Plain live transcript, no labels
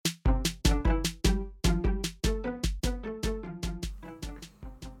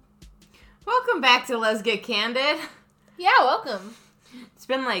Welcome back to Let's Get Candid. Yeah, welcome. It's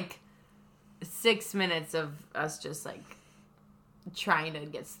been like 6 minutes of us just like trying to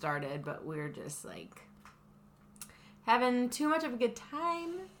get started, but we're just like having too much of a good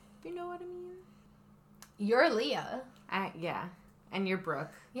time, if you know what I mean. You're Leah. Yeah. And you're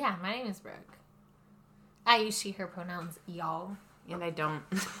Brooke. Yeah, my name is Brooke. I use she, her pronouns, y'all. And I don't.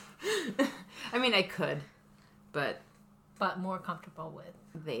 I mean, I could, but more comfortable with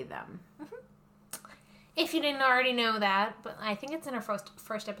they, them. Mm-hmm. If you didn't already know that, but I think it's in our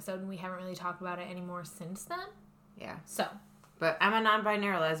first episode, and we haven't really talked about it anymore since then. Yeah. So. But I'm a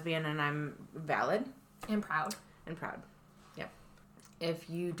non-binary lesbian, and I'm valid. And proud. And proud. Yep. If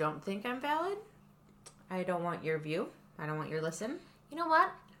you don't think I'm valid, I don't want your view. I don't want your listen. You know what?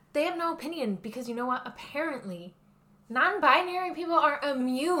 They have no opinion, because you know what? Apparently, non-binary people are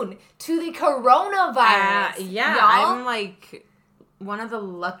immune to the coronavirus. Yeah, y'all. I'm like one of the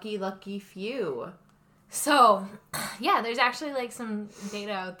lucky few. So, yeah, there's actually like some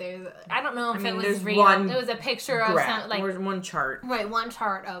data out there. I don't know if it was real. It was a picture of some, like one chart. Right, one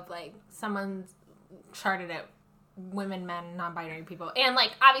chart of like someone charted it, women, men, non-binary people, and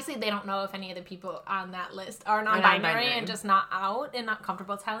like obviously they don't know if any of the people on that list are non-binary and just not out and not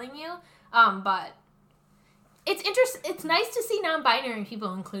comfortable telling you. But it's interesting. It's nice to see non-binary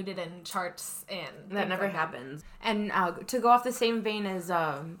people included in charts, and that never happens. And to go off the same vein as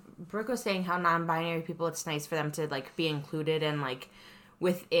Brooke was saying, how non-binary people, it's nice for them to like be included and like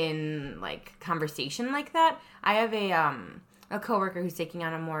within like conversation like that. I have a coworker who's taking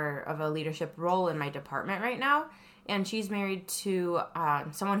on a more of a leadership role in my department right now, and she's married to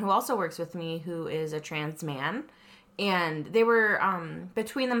someone who also works with me who is a trans man, and they were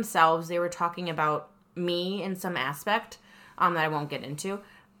between themselves they were talking about me in some aspect that I won't get into,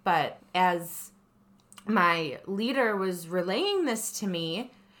 but as my leader was relaying this to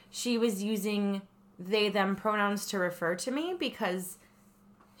me, she was using they them pronouns to refer to me because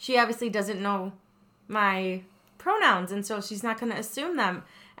she obviously doesn't know my pronouns, and so she's not going to assume them.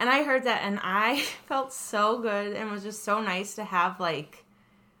 And I heard that, and I felt so good, and it was just so nice to have like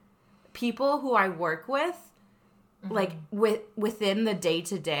people who I work with, mm-hmm. like within the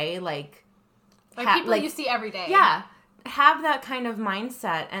day-to-day, like people you see every day. Yeah, have that kind of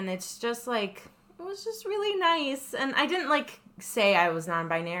mindset, and it's just like, it was just really nice. And I didn't like say I was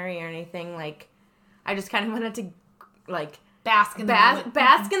non-binary or anything. Like, I just kind of wanted to like bask in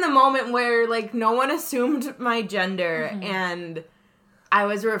the moment where like no one assumed my gender, mm-hmm. and I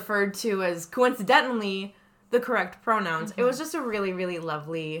was referred to as coincidentally the correct pronouns. Mm-hmm. It was just a really, really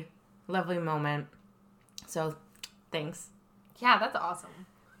lovely moment. So, thanks. Yeah, that's awesome.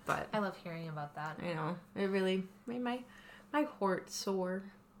 But I love hearing about that. I know. It really made my heart sore.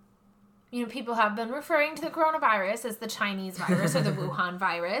 You know, people have been referring to the coronavirus as the Chinese virus or the Wuhan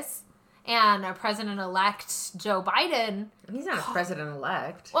virus. And President-elect Joe Biden... He's not a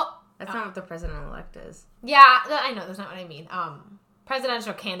president-elect. Well... That's not what the president-elect is. Yeah, I know. That's not what I mean.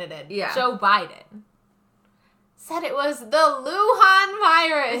 Presidential candidate Joe Biden said it was the Wuhan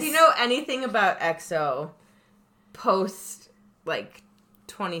virus. If you know anything about EXO post, like...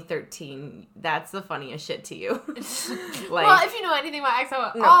 2013, that's the funniest shit to you. Like, well, if you know anything about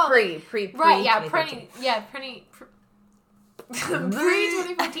EXO, pre right, yeah, pre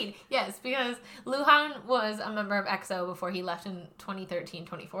 2014, yes, because Luhan was a member of EXO before he left in 2013,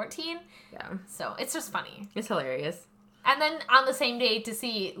 2014. Yeah, so it's just funny. It's hilarious. And then on the same day to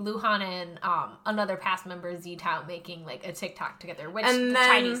see Luhan and another past member Z-Tao making like a TikTok together, which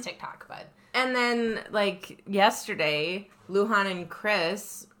Chinese TikTok, but. And then, like, yesterday, Luhan and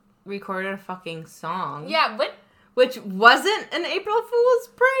Chris recorded a fucking song. Yeah, which wasn't an April Fool's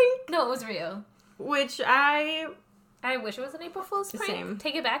prank. No, it was real. Which I wish it was an April Fool's prank. Same.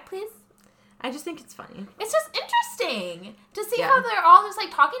 Take it back, please. I just think it's funny. It's just interesting to see how they're all just,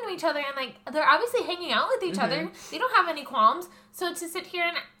 like, talking to each other and, like, they're obviously hanging out with each mm-hmm. other. They don't have any qualms. So to sit here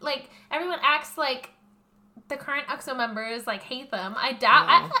and, like, everyone acts like the current EXO members, like, hate them. I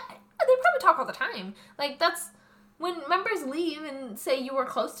doubt... They probably talk all the time. Like, that's when members leave and say you were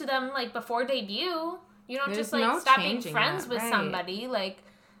close to them, like, before debut. You don't just, like, stop being friends with somebody. Like,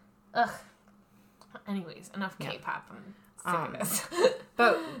 ugh. Anyways, enough K-pop. I'm sick of this.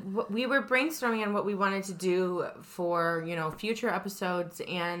 But we were brainstorming on what we wanted to do for, you know, future episodes,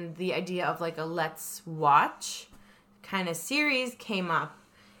 and the idea of, like, a Let's Watch kind of series came up.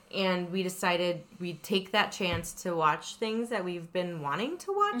 And we decided we'd take that chance to watch things that we've been wanting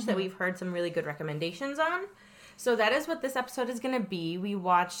to watch, mm-hmm. that we've heard some really good recommendations on. So that is what this episode is going to be. We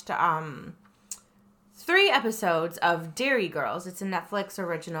watched 3 episodes of Dairy Girls. It's a Netflix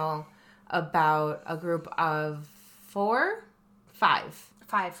original about a group of 5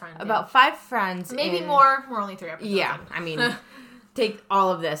 5 friends. About 5 friends. Maybe more. We're only 3 episodes. Yeah, I mean, take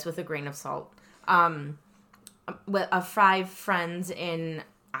all of this with a grain of salt. With 5 friends in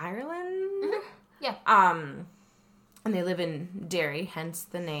Ireland. Mm-hmm. Yeah. And they live in Derry, hence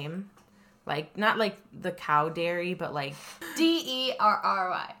the name. Like, not like the cow dairy, but like... Derry.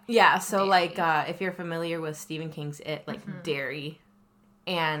 Yeah, so Derry. like, if you're familiar with Stephen King's It, like, Derry.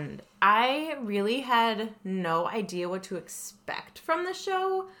 And I really had no idea what to expect from the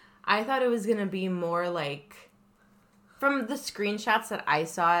show. I thought it was going to be more like... From the screenshots that I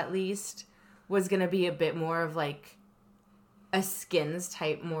saw, at least, was going to be a bit more of like a Skins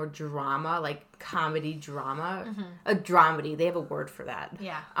type, more drama, like comedy drama. Mm-hmm. A dramedy. They have a word for that.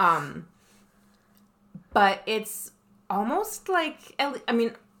 Yeah. But it's almost like, I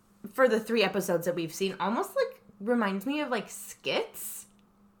mean, for the 3 episodes that we've seen, almost like reminds me of like skits.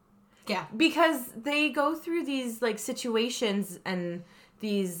 Yeah. Because they go through these like situations and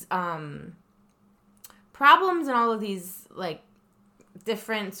these problems and all of these like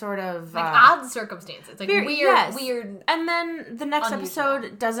different sort of like odd circumstances, like weird. And then the next unusual.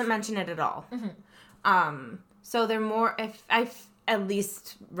 episode doesn't mention it at all. Mm-hmm. So they're more, if I at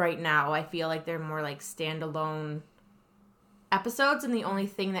least right now, I feel like they're more like standalone episodes, and the only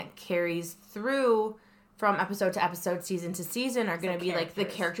thing that carries through from episode to episode, season to season, are going to be like the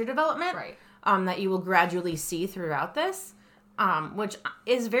character development, right? That you will gradually see throughout this, which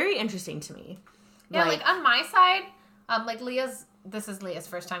is very interesting to me. Yeah, like on my side, like this is Leah's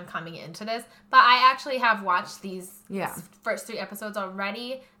first time coming into this, but I actually have watched these first 3 episodes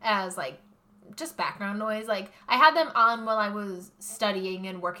already as like just background noise. Like I had them on while I was studying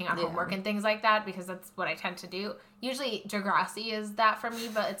and working on homework and things like that, because that's what I tend to do. Usually Degrassi is that for me,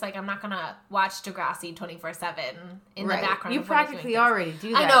 but it's like I'm not gonna watch Degrassi 24/7 in the background. You practically already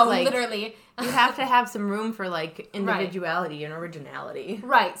do that. I know, like, literally. You have to have some room for like individuality and originality.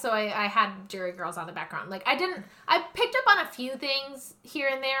 Right. So I had Derry Girls on the background. Like I picked up on a few things here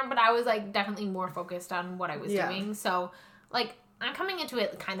and there, but I was like definitely more focused on what I was doing. So like I'm coming into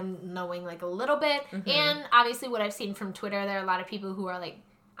it kind of knowing like a little bit, and obviously what I've seen from Twitter, there are a lot of people who are like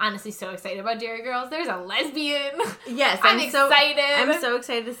honestly so excited about Derry Girls. There's a lesbian. Yes, I'm excited. I'm so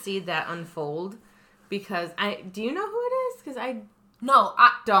excited to see that unfold, because do you know who it is? Because I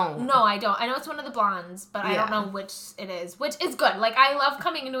don't. No, I don't. I know it's one of the blondes, but I don't know which it is, which is good. Like I love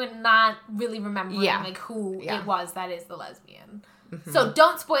coming into it not really remembering like who it was that is the lesbian. So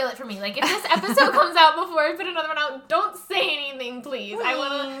don't spoil it for me. Like if this episode comes out before I put another one out, don't say anything, please. I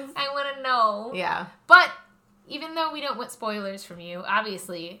wanna know. Yeah. But even though we don't want spoilers from you,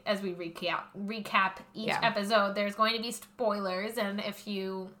 obviously, as we recap each episode, there's going to be spoilers, and if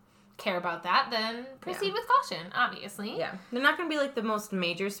you care about that, then proceed with caution, obviously. Yeah. They're not going to be like the most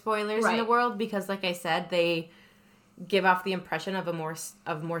major spoilers in the world, because like I said, they give off the impression of more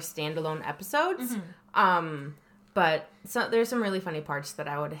standalone episodes. But there's some really funny parts that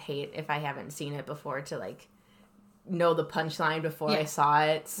I would hate if I haven't seen it before, to like know the punchline before I saw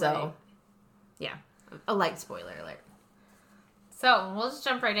it. So yeah, a light spoiler alert. So we'll just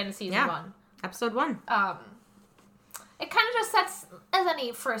jump right into season 1. Episode 1. It kind of just sets, as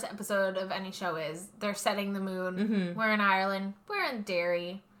any first episode of any show is, they're setting the mood. We're in Ireland. We're in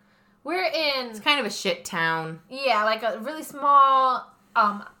Derry. It's kind of a shit town. Yeah, like a really small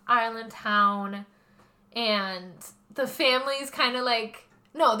Ireland town. And the family's kind of like...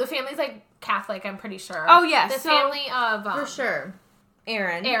 No, the family's like Catholic, I'm pretty sure. Oh, yeah. The family of... for sure.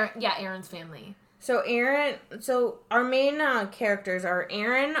 Aaron. Yeah, Aaron's family. So our main characters are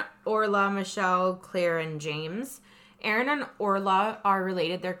Aaron, Orla, Michelle, Claire, and James. Aaron and Orla are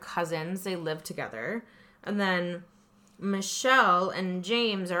related. They're cousins. They live together. And then Michelle and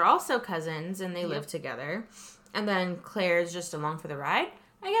James are also cousins, and they live together. And then Claire is just along for the ride,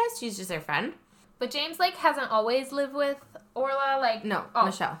 I guess. She's just their friend. But James, like, hasn't always lived with Orla, like... No,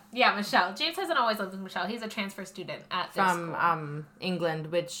 Michelle. Yeah, Michelle. James hasn't always lived with Michelle. He's a transfer student at this school. From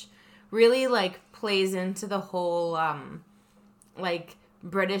England, which really, like, plays into the whole, like,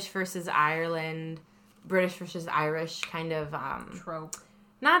 British versus Ireland, British versus Irish kind of, trope.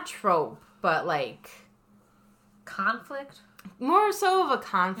 Not trope, but, like... Conflict? More so of a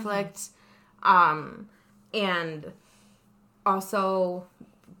conflict, and also...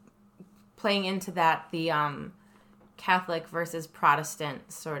 playing into that, the Catholic versus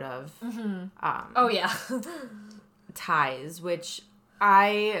Protestant sort of ties, which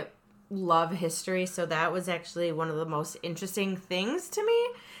I love history, so that was actually one of the most interesting things to me,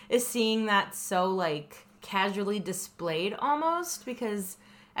 is seeing that so like casually displayed almost, because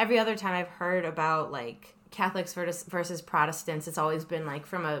every other time I've heard about like Catholics versus Protestants, it's always been like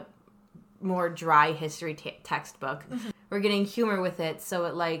from a more dry history textbook. we're getting humor with it, so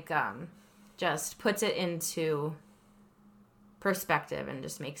it like just puts it into perspective and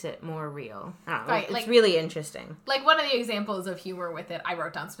just makes it more real. I don't know. Right, it's like, really interesting. Like, one of the examples of humor with it, I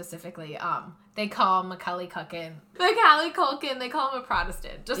wrote down specifically, they call Macaulay Culkin, they call him a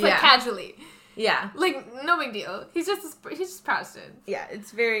Protestant, just, like, casually. Yeah. Like, no big deal. He's just Protestant. Yeah,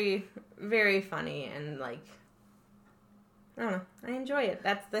 it's very, very funny, and, like, I don't know. I enjoy it.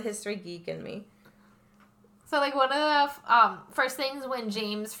 That's the history geek in me. So, like, one of the first things when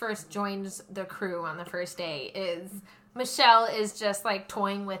James first joins the crew on the first day is Michelle is just, like,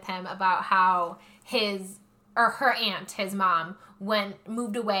 toying with him about how her aunt, his mom,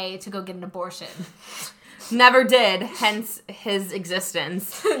 moved away to go get an abortion. Never did, hence his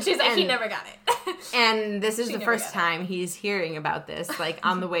existence. She's like, he never got it. And this is the first time he's hearing about this, like,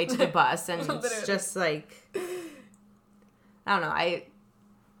 on the way to the bus, and it's just, like, I don't know,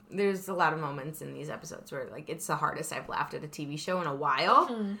 there's a lot of moments in these episodes where, like, it's the hardest I've laughed at a TV show in a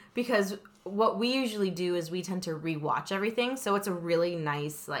while, because what we usually do is we tend to rewatch everything, so it's a really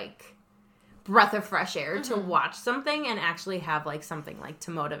nice, like, breath of fresh air to watch something and actually have, like, something, like, to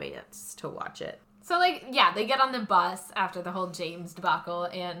motivate us to watch it. So, like, yeah, they get on the bus after the whole James debacle,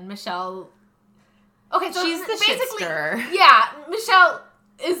 and Michelle... Okay, so she's the basically... shitster. Yeah, Michelle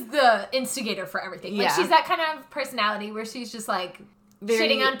is the instigator for everything. Like, yeah. She's that kind of personality where she's just, like, very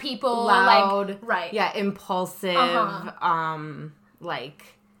shitting on people. Loud. Like, right. Yeah, impulsive. Like,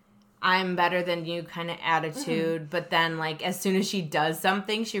 I'm better than you kind of attitude. But then, like, as soon as she does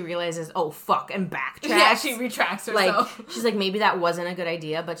something, she realizes, oh, fuck, and backtracks. Yeah, she retracts herself. Like, she's like, maybe that wasn't a good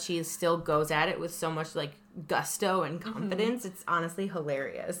idea, but she still goes at it with so much, like, gusto and confidence. It's honestly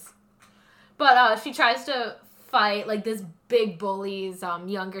hilarious. But she tries to fight, like, this big bully's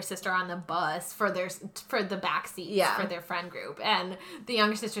younger sister on the bus for the back seats for their friend group. And the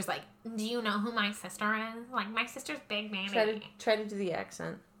younger sister's like, do you know who my sister is? Like, my sister's Big Mammy. Try to do the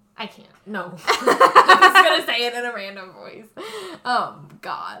accent. I can't. No. I was going to say it in a random voice. Oh,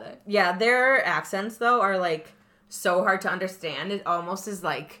 God. Yeah, their accents, though, are, like, so hard to understand. It almost is,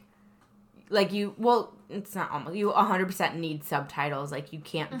 like you, well, it's not almost, you 100% need subtitles. Like, you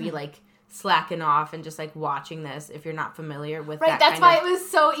can't be, like, slacking off and just, like, watching this if you're not familiar with that. Right, that's why it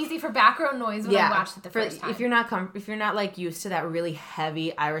was so easy for background noise when I watched it the first time. If you're not, like, used to that really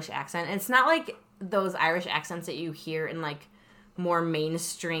heavy Irish accent, it's not like those Irish accents that you hear in, like, more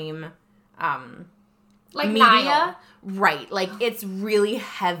mainstream like media. Niall. Right, like, it's really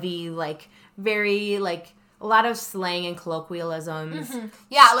heavy, like, very, like, a lot of slang and colloquialisms.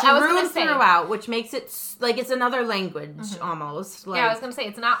 Yeah, I was going to say throughout, which makes it like it's another language almost. Like, yeah, I was going to say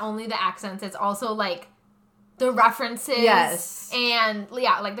it's not only the accents; it's also like the references, and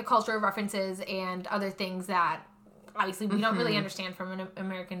like the cultural references and other things that obviously we don't really understand from an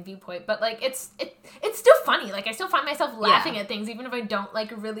American viewpoint. But like it's still funny. Like I still find myself laughing at things even if I don't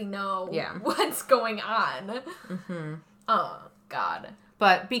like really know what's going on. Oh God.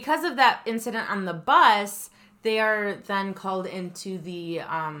 But because of that incident on the bus, they are then called into the,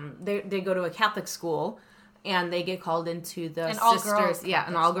 they go to a Catholic school, and they get called into the an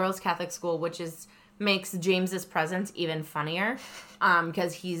all-girls Catholic school, which makes James's presence even funnier,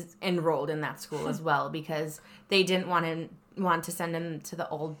 because he's enrolled in that school as well, because they didn't want to send him to the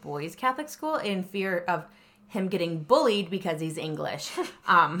old boys Catholic school in fear of him getting bullied because he's English.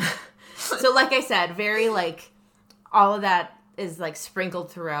 So like I said, very, like, all of that is, like, sprinkled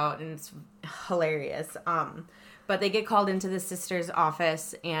throughout, and it's hilarious. But they get called into the sister's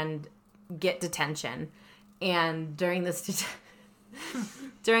office and get detention. And during this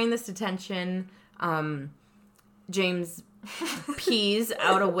detention, James pees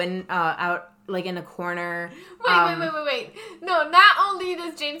out like in a corner. Wait. No, not only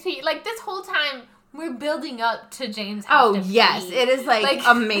does James pee, like, this whole time we're building up to James having to pee. It is like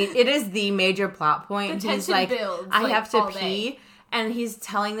it is the major plot point. He's like, builds, I have to pee. Day. And he's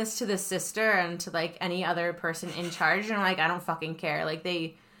telling this to the sister and to, like, any other person in charge. And I'm like, I don't fucking care. Like,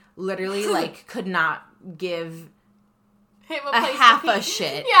 they literally, like, could not give him a half a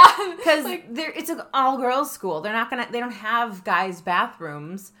shit. Yeah. Because it's an all-girls school. They don't have guys'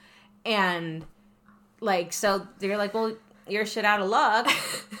 bathrooms. And, like, so they're like, well, you're shit out of luck.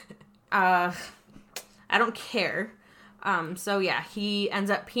 I don't care. So, yeah, he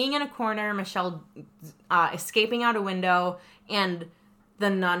ends up peeing in a corner. Michelle escaping out a window. And the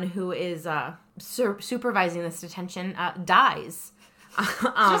nun who is supervising this detention dies.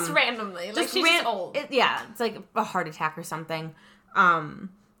 Just randomly. Like, she's just old. It's like a heart attack or something. And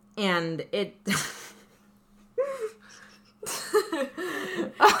it...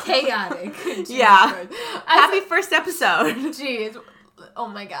 Chaotic. Yeah. Happy first episode. Jeez. Oh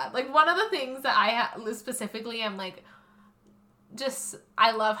my God. Like, one of the things that I specifically am like,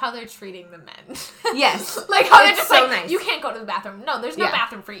 I love how they're treating the men. Yes. Like how they're it's just so like, nice. you can't go to the bathroom. No, there's no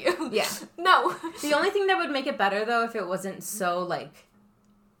bathroom for you. Yeah. No. The only thing that would make it better, though, if it wasn't so, like,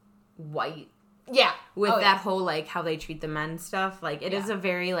 white. Yeah. With that whole, like, how they treat the men stuff. Like, it is a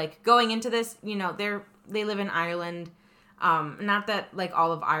very, like, going into this, you know, they live in Ireland. Not that, like,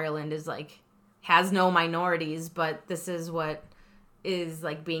 all of Ireland is, like, has no minorities, but this is what is,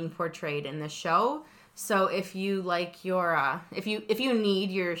 like, being portrayed in the show. So if you like your, if you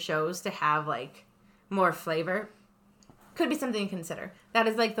need your shows to have, like, more flavor, could be something to consider. That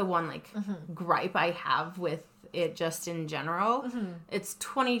is, like, the one, like, gripe I have with it just in general. It's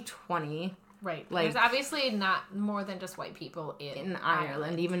 2020. Right. Like, there's obviously not more than just white people in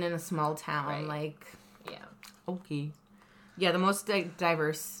Ireland, even in a small town. Right. Like, yeah. Okay. Yeah, the most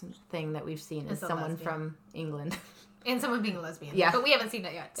diverse thing that we've seen is It's a someone lesbian. from England. And someone being a lesbian. Yeah. But we haven't seen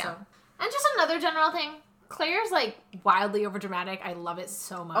that yet, so. Yeah. And just another general thing. Claire's, like, wildly overdramatic. I love it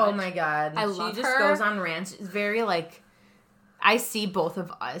so much. Oh my god. I love She just her. goes on rants. It's very, like, I see both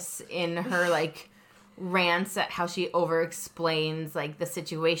of us in her, like, rants at how she over-explains, like, the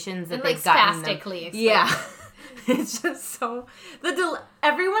situations that And, they've like, gotten them. spastically explains. Yeah. It's just so...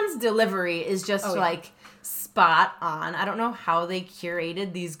 everyone's delivery is just, like, spot on. I don't know how they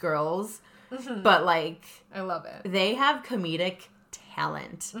curated these girls, but, like... I love it. They have comedic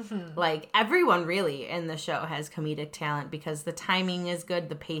talent. Like, everyone really in the show has comedic talent because the timing is good,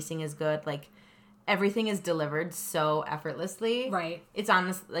 the pacing is good, like, everything is delivered so effortlessly. Right. It's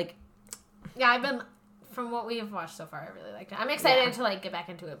honest, like... Yeah, from what we have watched so far, I really liked it. I'm excited to, like, get back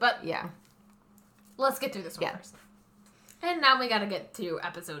into it, but Yeah. let's get through this one first. And now we gotta get to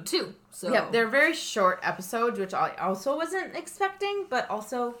episode 2. So Yeah, they're very short episodes, which I also wasn't expecting, but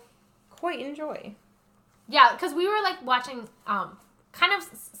also quite enjoy. Yeah, because we were, like, watching, kind of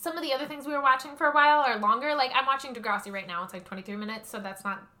some of the other things we were watching for a while are longer. Like, I'm watching Degrassi right now. It's, like, 23 minutes, so that's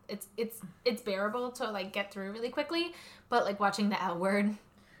not... It's bearable to, like, get through really quickly. But, like, watching the L Word...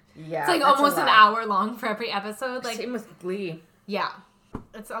 Yeah, it's, like, almost an hour long for every episode. Like, same with Glee. Yeah.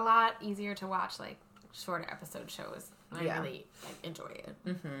 It's a lot easier to watch, like, shorter episode shows. I really, like, enjoy it.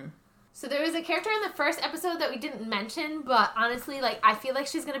 So there was a character in the first episode that we didn't mention, but honestly, like, I feel like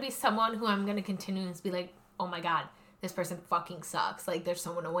she's going to be someone who I'm going to continue to be like, oh my god, this person fucking sucks. Like, there's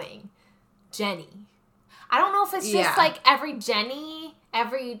someone annoying. Jenny. I don't know if it's just, like, every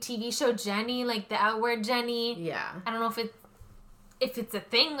TV show Jenny, like, the L Word Jenny. Yeah. I don't know if it's a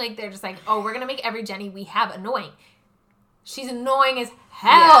thing, like, they're just like, oh, we're going to make every Jenny we have annoying. She's annoying as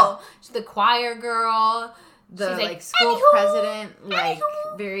hell. Yeah. She's the choir girl. The, she's like, school president, like,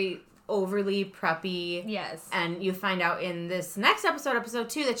 very overly preppy. Yes. And you find out in this next episode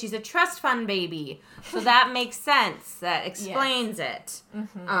 2, that she's a trust fund baby. So that makes sense. That explains it.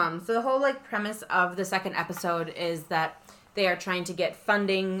 So the whole, like, premise of the second episode is that they are trying to get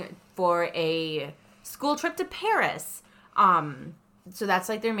funding for a school trip to Paris. So that's,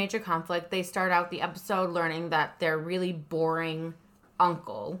 like, their major conflict. They start out the episode learning that their really boring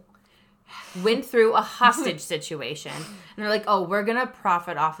uncle went through a hostage situation. And they're like, oh, we're going to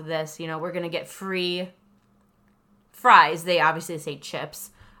profit off of this. You know, we're going to get free fries. They obviously say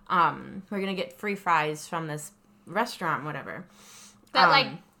chips. We're going to get free fries from this restaurant, whatever. That, like,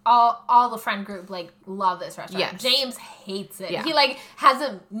 all the friend group, like, love this restaurant. Yes. James hates it. Yeah. He, like, has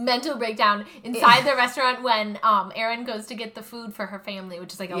a mental breakdown inside the restaurant when Erin goes to get the food for her family,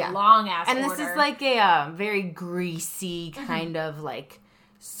 which is, like, a long-ass order. And this is, like, a very greasy kind of, like,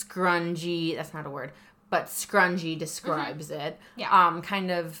 scrungy, that's not a word, but scrungy describes it. Yeah. Kind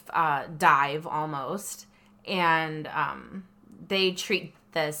of dive almost. And they treat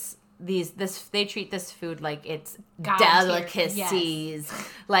this food like it's God delicacies. Yes.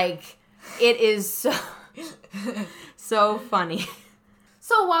 Like, it is so funny.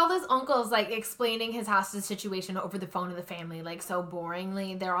 So while this uncle's, like, explaining his hostage situation over the phone to the family, like, so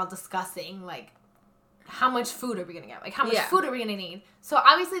boringly, they're all discussing, like, how much food are we going to get? Like, how much food are we going to need? So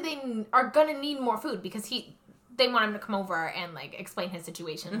obviously they are going to need more food because they want him to come over and, like, explain his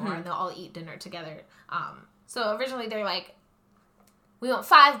situation more, and they'll all eat dinner together. So originally they're like, we want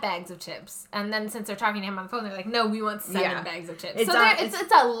 5 bags of chips. And then since they're talking to him on the phone, they're like, no, we want 7 bags of chips. It's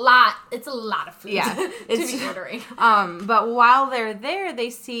a lot of food to be ordering. But while they're there, they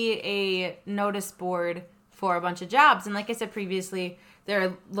see a notice board for a bunch of jobs. And like I said previously,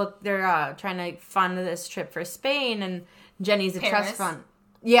 they're trying to fund this trip for Spain, and Jenny's a trust fund.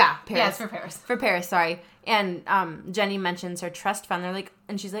 Yeah, Paris. Yeah, it's for Paris. For Paris, sorry. And Jenny mentions her trust fund. They're like,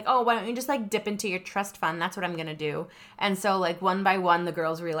 and she's like, oh, why don't you just, like, dip into your trust fund? That's what I'm going to do. And so, like, one by one, the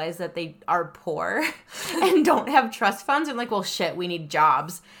girls realize that they are poor and don't have trust funds. And like, well, shit, we need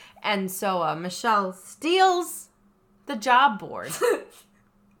jobs. And so Michelle steals the job board.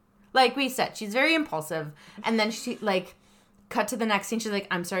 Like we said, she's very impulsive. And then she, like, cut to the next scene. She's like,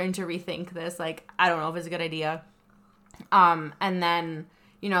 I'm starting to rethink this. Like, I don't know if it's a good idea. And then,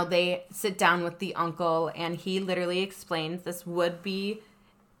 you know, they sit down with the uncle, and he literally explains this would be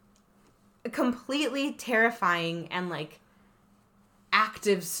a completely terrifying and, like,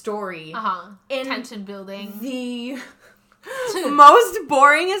 active story. In tension building. The most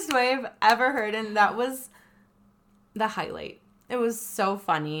boringest way I've ever heard, and that was the highlight. It was so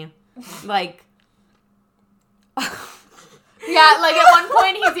funny. Like, yeah, like at one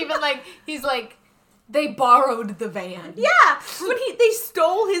point he's like, they borrowed the van. Yeah, when they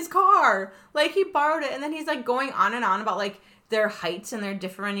stole his car. Like, he borrowed it, and then he's like going on and on about like their heights and their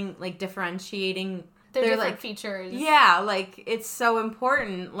differentiating their different like features. Yeah, like it's so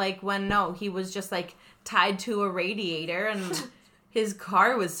important. Like when he was just like tied to a radiator and his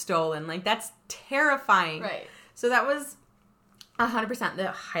car was stolen. Like, that's terrifying. Right. So that was 100%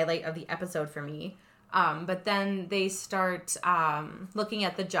 the highlight of the episode for me. But then they start looking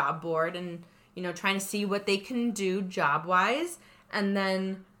at the job board and, you know, trying to see what they can do job-wise. And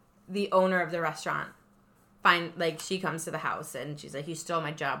then the owner of the restaurant she comes to the house and she's like, you stole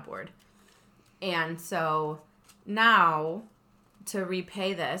my job board. And so now, to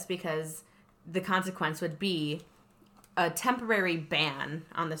repay this, because the consequence would be a temporary ban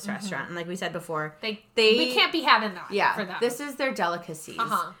on this restaurant. And like we said before, we can't be having that for them. This is their delicacies.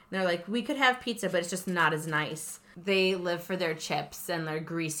 And they're like, we could have pizza, but it's just not as nice. They live for their chips and their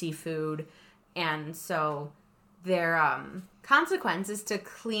greasy food. And so their consequence is to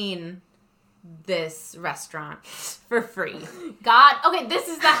clean this restaurant for free. God, okay, this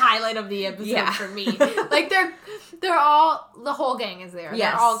is the highlight of the episode for me. Like, they're all, the whole gang is there.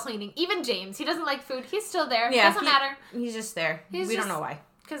 Yes. They're all cleaning. Even James, he doesn't like food. He's still there. Yeah, doesn't matter. He's just there. We don't know why.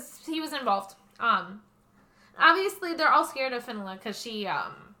 Because he was involved. Obviously, they're all scared of Fenella because she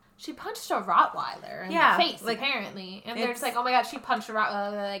punched a Rottweiler in the face, like, apparently. And they're just like, oh my God, she punched a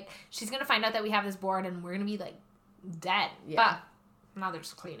Rottweiler. Like, she's going to find out that we have this board and we're going to be, like, dead. Yeah. But now they're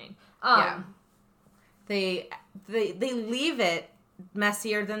just cleaning. They leave it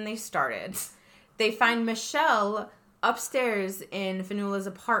messier than they started. They find Michelle upstairs in Fenula's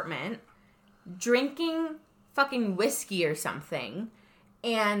apartment drinking fucking whiskey or something.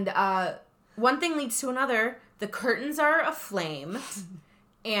 And one thing leads to another. The curtains are aflame.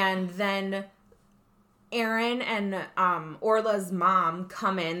 And then Aaron and Orla's mom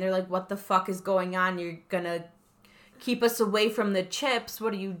come in. They're like, what the fuck is going on? You're gonna keep us away from the chips.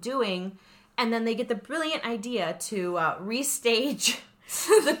 What are you doing? And then they get the brilliant idea to restage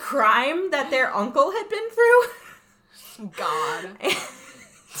the crime that their uncle had been through. God.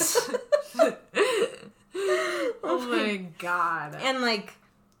 Oh my God. And, like,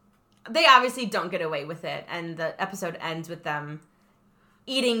 they obviously don't get away with it. And the episode ends with them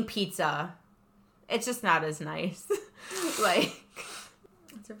eating pizza. It's just not as nice. Like,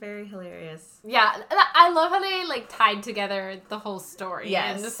 it's very hilarious. Yeah, I love how they, like, tied together the whole story.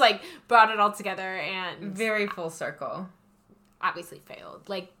 Yes. And just, like, brought it all together and... Very full circle. Obviously failed.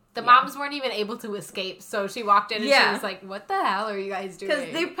 Like, the moms weren't even able to escape, so she walked in and she was like, what the hell are you guys doing?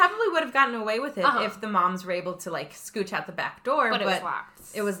 Because they probably would have gotten away with it if the moms were able to, like, scooch out the back door. But it was locked.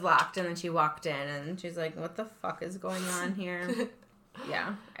 It was locked, and then she walked in, and she's like, what the fuck is going on here?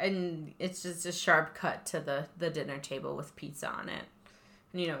 Yeah. And it's just a sharp cut to the dinner table with pizza on it.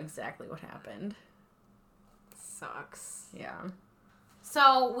 And you know exactly what happened. Sucks. Yeah.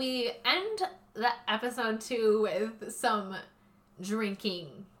 So we end the episode 2 with some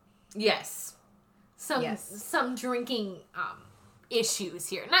drinking. Yes. Some drinking issues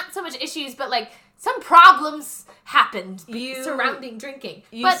here. Not so much issues, but like some problems happened surrounding drinking.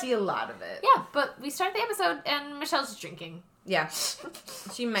 You see a lot of it. Yeah, but we start the episode and Michelle's drinking. Yeah.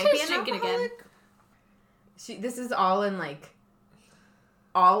 She might be an drinking alcoholic again. This is all in like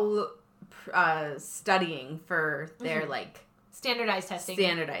studying for their like standardized testing.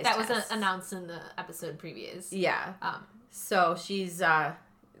 That was announced in the episode previous. Yeah. So she's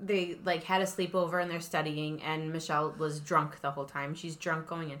they like had a sleepover and they're studying, and Michelle was drunk the whole time. She's drunk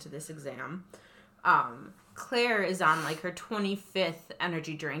going into this exam. Claire is on like her 25th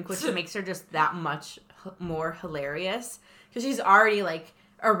energy drink, which makes her just that much more hilarious because she's already like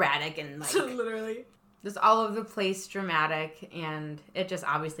erratic and like literally just all over the place, dramatic, and it just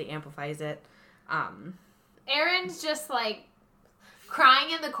obviously amplifies it. Erin's just like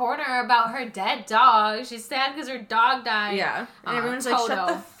crying in the corner about her dead dog. She's sad because her dog died. Yeah. And everyone's like, shut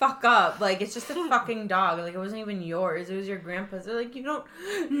the fuck up. Like, it's just a fucking dog. Like, it wasn't even yours. It was your grandpa's. They're like, you don't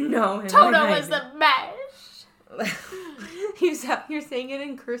know him. Toto was the best. You're saying it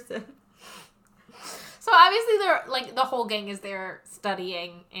in cursive. So obviously they're like the whole gang is there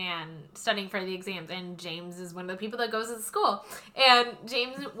studying for the exams, and James is one of the people that goes to the school. And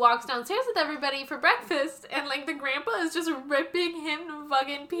James walks downstairs with everybody for breakfast, and like the grandpa is just ripping him to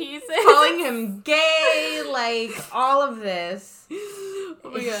fucking pieces, calling him gay, like all of this. Oh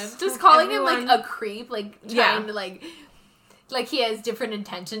my god! Just calling him like a creep, like trying to like he has different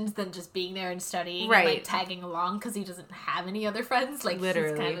intentions than just being there and studying, right? And, like tagging along because he doesn't have any other friends. Like literally,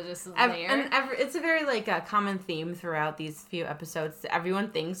 he's kind of just there. It's a very like a common theme throughout these few episodes.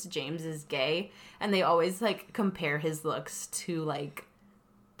 Everyone thinks James is gay, and they always like compare his looks to like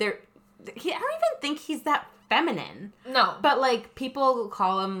I don't even think he's that feminine. No, but like people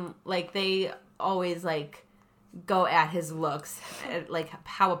call him like they always like go at his looks, like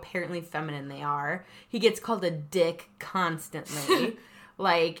how apparently feminine they are. He gets called a dick constantly.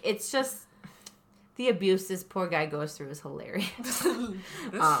 Like, it's just the abuse this poor guy goes through is hilarious.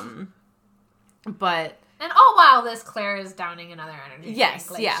 But and all while this Claire is downing another energy drink.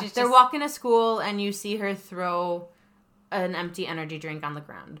 Yes, like, yeah. They're walking to school and you see her throw an empty energy drink on the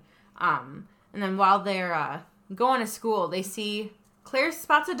ground. And then while they're going to school, they see Aaron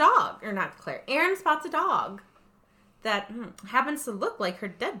spots a dog that happens to look like her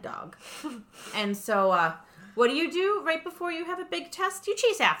dead dog. And so, what do right before you have a big test? You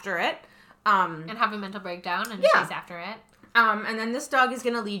chase after it. And have a mental breakdown and chase after it. And then this dog is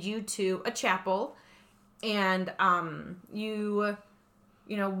going to lead you to a chapel. And, you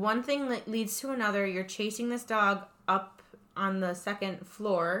know, one thing that leads to another. You're chasing this dog up on the second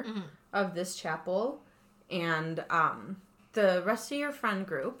floor of this chapel. And, the rest of your friend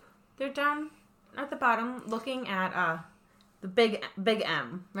group, they're down at the bottom looking at the big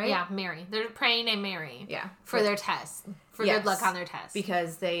M, right? Yeah, Mary. They're praying to Mary. Yeah. For their test. For good luck on their test.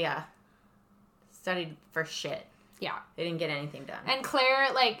 Because they studied for shit. Yeah. They didn't get anything done. And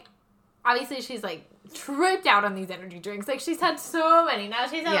Claire, like, obviously she's, like, tripped out on these energy drinks. Like, she's had so many. Now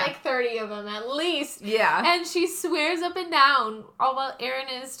she's had, like, 30 of them at least. Yeah. And she swears up and down, all while Aaron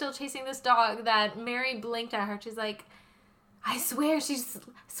is still chasing this dog, that Mary blinked at her. She's like, I swear she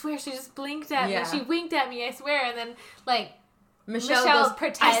just blinked at me. She winked at me, I swear. And then, like, Michelle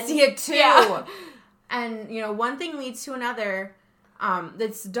pretends. I see it too. Yeah. And, you know, one thing leads to another.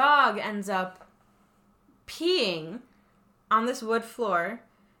 This dog ends up peeing on this wood floor.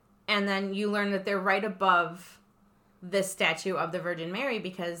 And then you learn that they're right above this statue of the Virgin Mary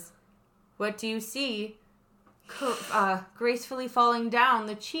because what do you see? Gracefully falling down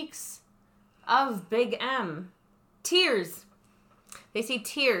the cheeks of Big M. Tears. They see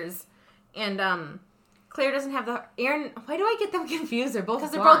tears, and Claire doesn't have Aaron. Why do I get them confused? They're both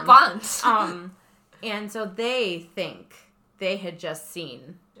because they're both blonde. And so they think they had just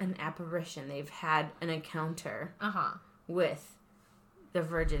seen an apparition. They've had an encounter with the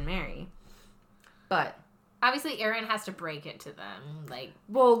Virgin Mary, but obviously Aaron has to break it to them. Like,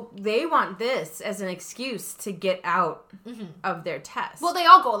 well, they want this as an excuse to get out of their test. Well, they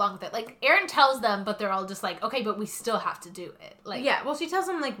all go along with it. Like, Aaron tells them, but they're all just like, okay, but we still have to do it. Like, yeah. Well, she tells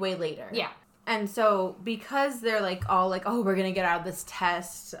them like way later. Yeah. And so because they're like all like, oh, we're gonna get out of this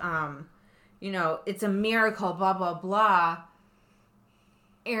test. You know, it's a miracle. Blah blah blah.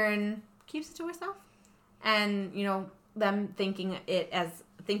 Aaron keeps it to herself, and you know them thinking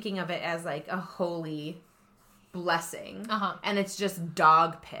of it as like a holy blessing, and it's just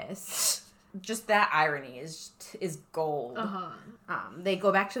dog piss. Just that irony is gold. They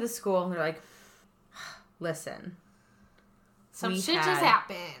go back to the school and they're like, listen, some shit just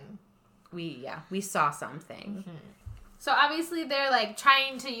happened. We saw something. So obviously they're like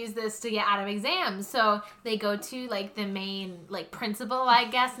trying to use this to get out of exams. So they go to like the main like principal, I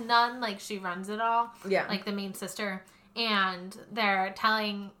guess, nun, like she runs it all. Yeah. Like the main sister, and they're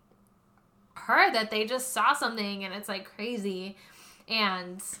telling her that they just saw something and it's like crazy,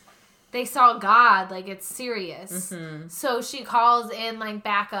 and they saw God, like it's serious. So she calls in like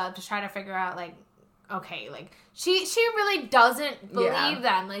backup to try to figure out like, okay, like she really doesn't believe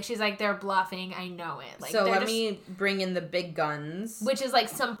them. Like she's like, they're bluffing, I know it. Like, so let me bring in the big guns, which is like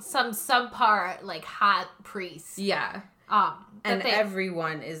some subpar like hot priest. Yeah. And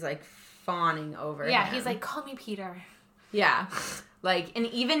everyone is like fawning over him. He's like, call me Peter. Yeah. Like, and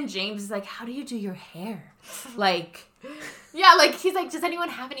even James is like, how do you do your hair? Like, yeah, like he's like, does anyone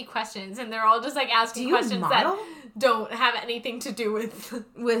have any questions? And they're all just like asking questions that don't have anything to do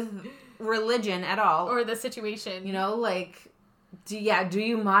with religion at all, or the situation. You know, like, do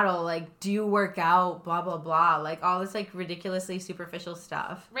you model? Like, do you work out? Blah, blah, blah. Like, all this, like, ridiculously superficial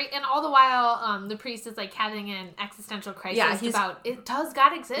stuff. Right, and all the while, the priest is, like, having an existential crisis about, does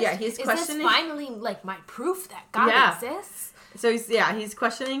God exist? Yeah, he's questioning... Is this finally, like, my proof that God exists? So, he's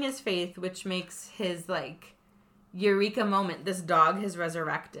questioning his faith, which makes his, like, eureka moment, this dog has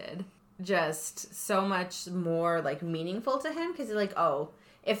resurrected, just so much more, like, meaningful to him. Because he's like, oh,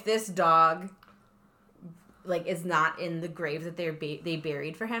 if this dog... like, is not in the grave that they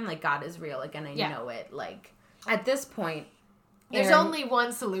buried for him. Like, God is real. Like, and I know it. Like, at this point... There's only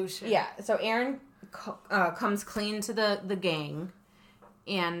one solution. Yeah. So, Aaron comes clean to the gang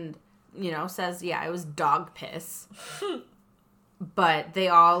and, says, yeah, it was dog piss. But they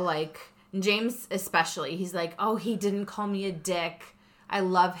all, like... James especially, he's like, oh, he didn't call me a dick. I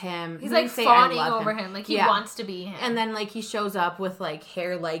love him. He's like fawning over him. Like he wants to be him. And then like he shows up with like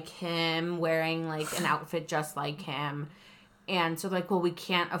hair like him, wearing like an outfit just like him. And so like, well, we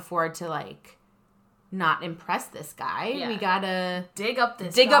can't afford to like not impress this guy. Yeah. We gotta dig up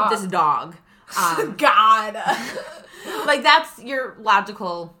this dog. God. Like that's your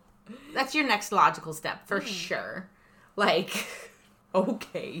next logical step for sure. Like,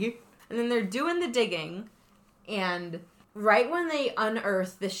 okay. And then they're doing the digging and right when they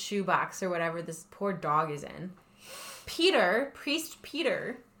unearth this shoebox or whatever this poor dog is in, Priest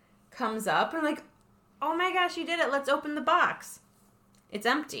Peter, comes up and like, oh my gosh, you did it. Let's open the box. It's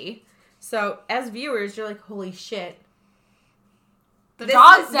empty. So as viewers, you're like, holy shit. The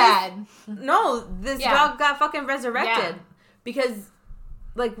dog's dead. This dog got fucking resurrected. Yeah. Because,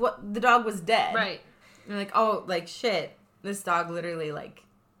 like, the dog was dead. Right. And you're like, oh, like, shit. This dog literally, like,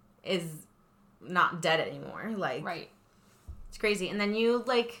 is not dead anymore. Like, right. It's crazy. And then you,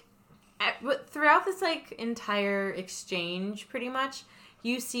 like, throughout this, like, entire exchange, pretty much,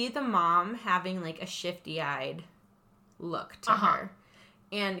 you see the mom having, like, a shifty-eyed look to her.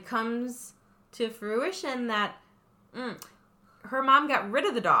 And comes to fruition that her mom got rid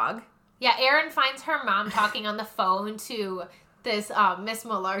of the dog. Yeah, Aaron finds her mom talking on the phone to this Miss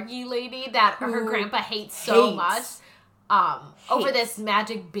Malarkey lady that her grandpa hates so much. Over this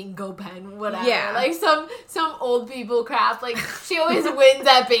magic bingo pen, whatever. Yeah. Like some old people crap. Like she always wins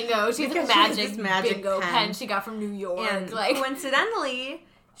at bingo. She's a magic bingo pen she got from New York. And like coincidentally,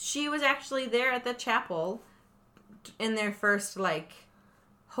 she was actually there at the chapel in their first like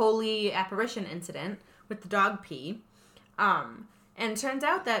holy apparition incident with the dog pee. And it turns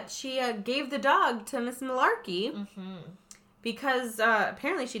out that she gave the dog to Miss Malarkey. Because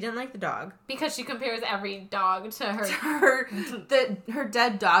apparently she didn't like the dog. Because she compares every dog to her her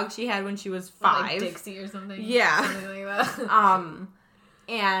dead dog she had when she was 5. Like Dixie or something. Yeah. Something like that.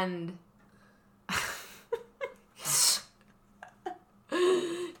 And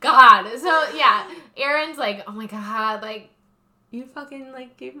God. So yeah, Aaron's like, oh my God, like you fucking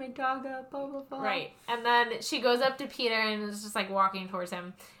like gave my dog up, blah blah blah. Right. And then she goes up to Peter and is just like walking towards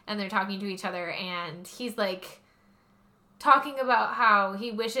him and they're talking to each other and he's like talking about how he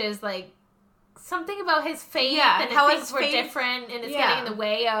wishes, like, something about his faith and how things were different and it's getting in the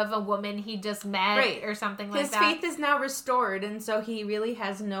way of a woman he just met or something like that. His faith is now restored, and so he really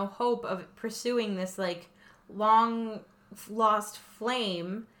has no hope of pursuing this, like, long-lost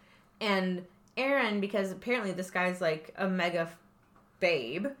flame. And Aaron, because apparently this guy's, like, a mega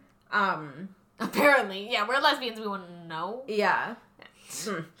babe. Apparently. Yeah, we're lesbians, we wouldn't know. Yeah.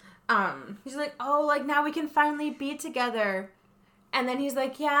 He's like, oh, like, now we can finally be together. And then he's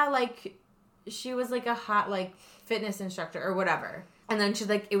like, yeah, like, she was, like, a hot, like, fitness instructor or whatever. And then she's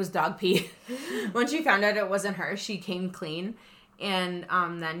like, it was dog pee. When she found out it wasn't her, she came clean. And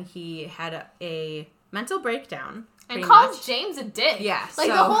then he had a mental breakdown. And calls James a dick. Yeah. Like,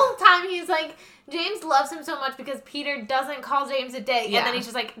 the whole time he's like, James loves him so much because Peter doesn't call James a dick. Yeah. And then he's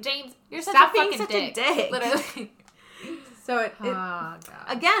just like, James, you're such a fucking dick. Literally. So it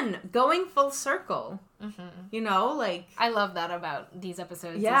again, going full circle, you know, like... I love that about these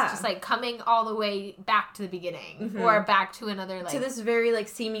episodes. Yeah. It's just, like, coming all the way back to the beginning or back to another, like... To this very, like,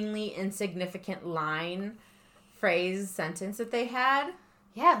 seemingly insignificant line, phrase, sentence that they had.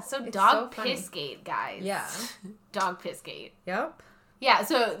 Yeah, so it's dog pissgate, guys. Yeah. Dog pissgate. Yep. Yeah,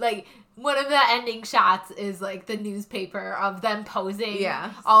 so, like... One of the ending shots is, like, the newspaper of them posing.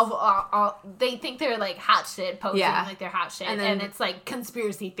 Yeah. All they think they're, like, hot shit, posing like they're hot shit. And it's, like,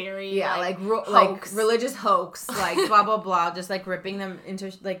 conspiracy theory. Yeah, like religious hoax. Like, blah, blah, blah. Just, like, ripping them into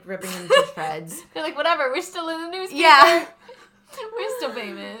shreds. They're like, whatever, we're still in the newspaper. Yeah. We're still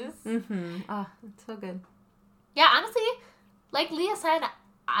famous. Oh, it's so good. Yeah, honestly, like Leah said,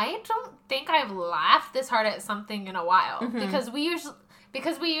 I don't think I've laughed this hard at something in a while. Because we usually...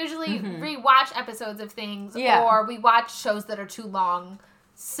 because we usually rewatch episodes of things, Yeah. or we watch shows that are too long.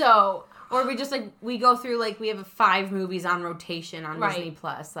 So, or we just we go through we have 5 movies on rotation on Disney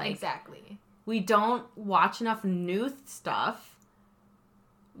Plus. Exactly. We don't watch enough new stuff,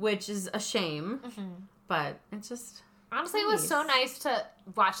 which is a shame. But it's just honestly, it was so nice to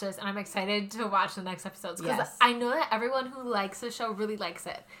watch this, and I'm excited to watch the next episodes because I know that everyone who likes the show really likes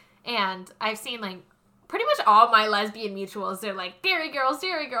it, and I've seen pretty much all my lesbian mutuals. They're like, "Dairy girls,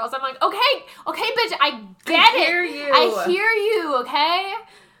 dairy girls." I'm like, okay, bitch, I get it. I hear you. Okay.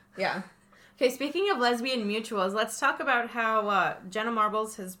 Yeah. Okay. Speaking of lesbian mutuals, let's talk about how Jenna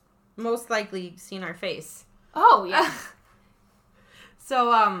Marbles has most likely seen our face. Oh yeah.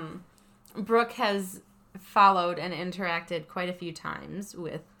 So Brooke has followed and interacted quite a few times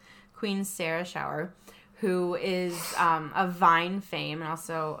with Queen Sarah Shower, who is a Vine fame and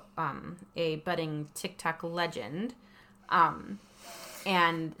also a budding TikTok legend.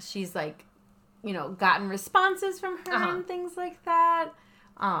 And she's gotten responses from her and things like that.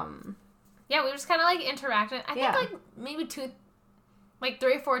 Yeah, we just kind of interacted. I think maybe 3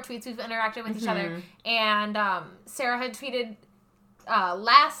 or 4 tweets we've interacted with each other. And Sarah had tweeted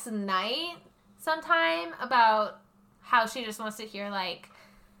last night sometime about how she just wants to hear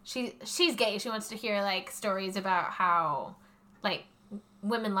she's gay. She wants to hear stories about how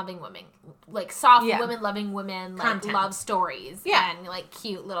women loving women, soft women loving women, love stories and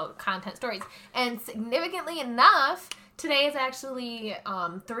cute little content stories. And significantly enough, today is actually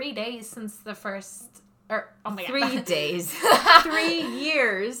 3 days since the first, or oh my god, 3 days, 3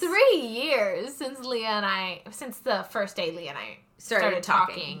 years, 3 years since since the first day Leah and I started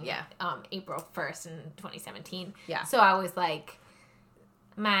talking. Yeah, April 1st in 2017. Yeah. So I was like,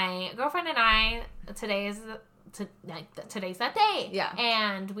 my girlfriend and I, today's that day. Yeah.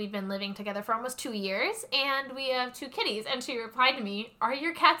 And we've been living together for almost 2 years, and we have 2 kitties. And she replied to me, "Are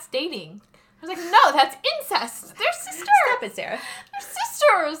your cats dating?" I was like, "No, that's incest. They're sisters." Stop it, Sarah. They're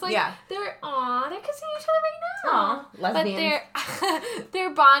sisters. They're kissing each other right now. Aw, lesbians. But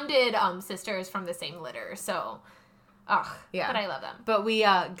they're bonded sisters from the same litter. So, yeah. But I love them. But we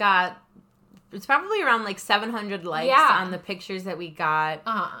got, it's probably around 700 likes on the pictures that we got.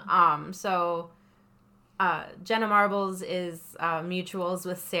 So Jenna Marbles is mutuals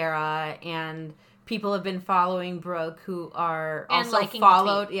with Sarah, and people have been following Brooke who are also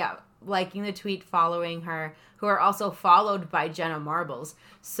liking the tweet, following her, who are also followed by Jenna Marbles.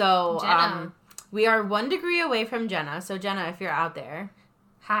 So we are 1 degree away from Jenna. So Jenna, if you're out there,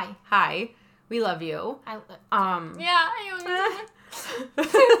 hi, we love you.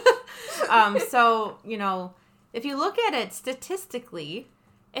 So if you look at it statistically,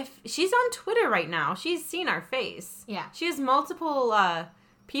 if she's on Twitter right now, she's seen our face. Yeah. She has multiple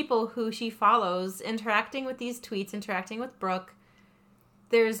people who she follows interacting with these tweets, interacting with Brooke.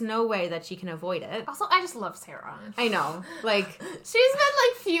 There's no way that she can avoid it. Also, I just love Sarah. I know. She's been,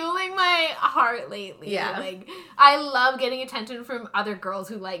 fueling my heart lately. Yeah. I love getting attention from other girls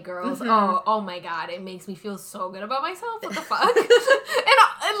who like girls. Mm-hmm. Oh my god. It makes me feel so good about myself. What the fuck? and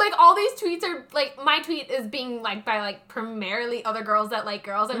all these tweets are, my tweet is being liked by, primarily other girls that like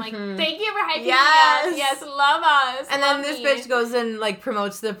girls. I'm thank you for hyping me up. Yes, love us. And love then this me. bitch goes and,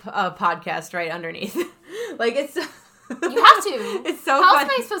 promotes the podcast right underneath. It's... You have to. It's so How funny.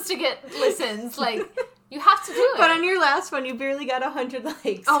 else am I supposed to get listens? You have to do it. But on your last one, you barely got 100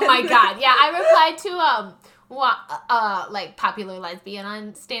 likes. Oh my god. Yeah, I replied to popular lesbian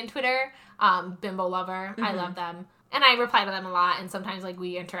on Stan Twitter, Bimbo Lover. I love them. And I reply to them a lot, and sometimes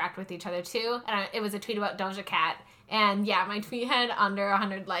we interact with each other too. And it was a tweet about Doja Cat. And yeah, my tweet had under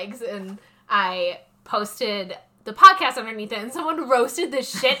 100 likes, and I posted the podcast underneath it, and someone roasted the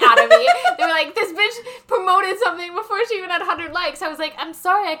shit out of me. They were like, this bitch promoted something before she even had 100 likes. I was like, I'm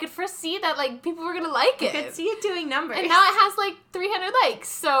sorry, I could first see that people were gonna like it. I could see it doing numbers. And now it has 300 likes,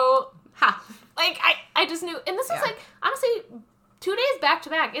 so I just knew. And this was honestly 2 days back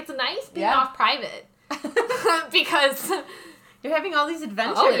to back. It's nice being off private. Because you're having all these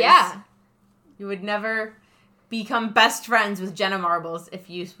adventures. Oh yeah. You would never become best friends with Jenna Marbles if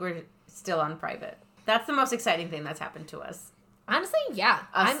you were still on private. That's the most exciting thing that's happened to us. Honestly, yeah.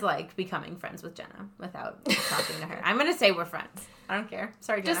 Us, becoming friends with Jenna without talking to her. I'm going to say we're friends. I don't care.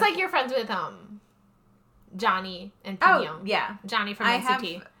 Sorry, Jenna. Just like you're friends with, Johnny and Pino. Oh, yeah. Johnny from NCT. I have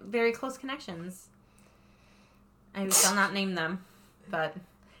very close connections. I shall not name them, but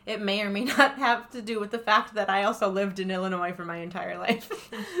it may or may not have to do with the fact that I also lived in Illinois for my entire life.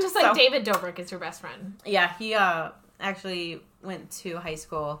 Just like David Dobrik is your best friend. Yeah, he actually went to high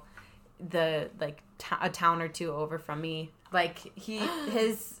school a town or two over from me.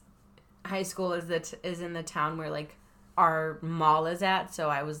 His high school is in the town where our mall is at. So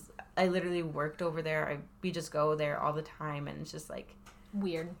I literally worked over there. We just go there all the time, and it's just like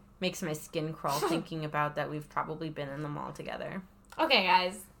weird. Makes my skin crawl thinking about that we've probably been in the mall together. Okay,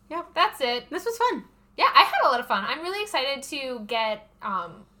 guys. Yep, that's it. This was fun. Yeah, I had a lot of fun. I'm really excited to get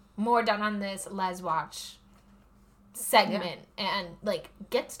more done on this Les Watch segment and like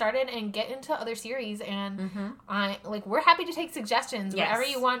get started and get into other series. And we're happy to take suggestions wherever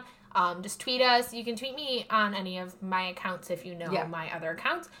you want. Just tweet us. You can tweet me on any of my accounts if you know my other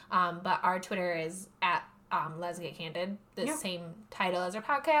accounts. But our Twitter is at Let's Get Candid, the same title as our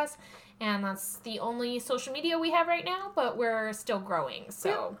podcast, and that's the only social media we have right now, but we're still growing,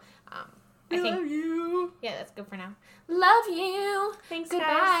 so I think love you. Yeah, that's good for now. Love you. Thanks, goodbye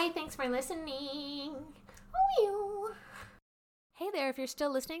guys. Thanks for listening. Oh, you. Hey there, if you're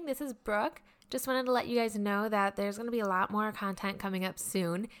still listening, this is Brooke. Just wanted to let you guys know that there's going to be a lot more content coming up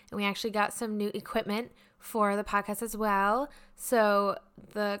soon, and we actually got some new equipment for the podcast as well. So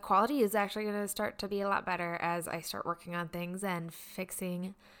the quality is actually going to start to be a lot better as I start working on things and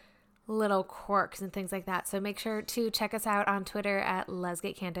fixing little quirks and things like that. So make sure to check us out on Twitter at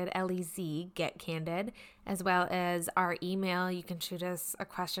LezGetCandid, L-E-Z, Get Candid, as well as our email. You can shoot us a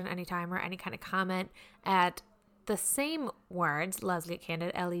question anytime or any kind of comment at the same words,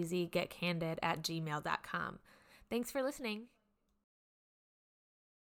 LezGetCandid, L-E-Z, Get Candid at gmail.com. Thanks for listening.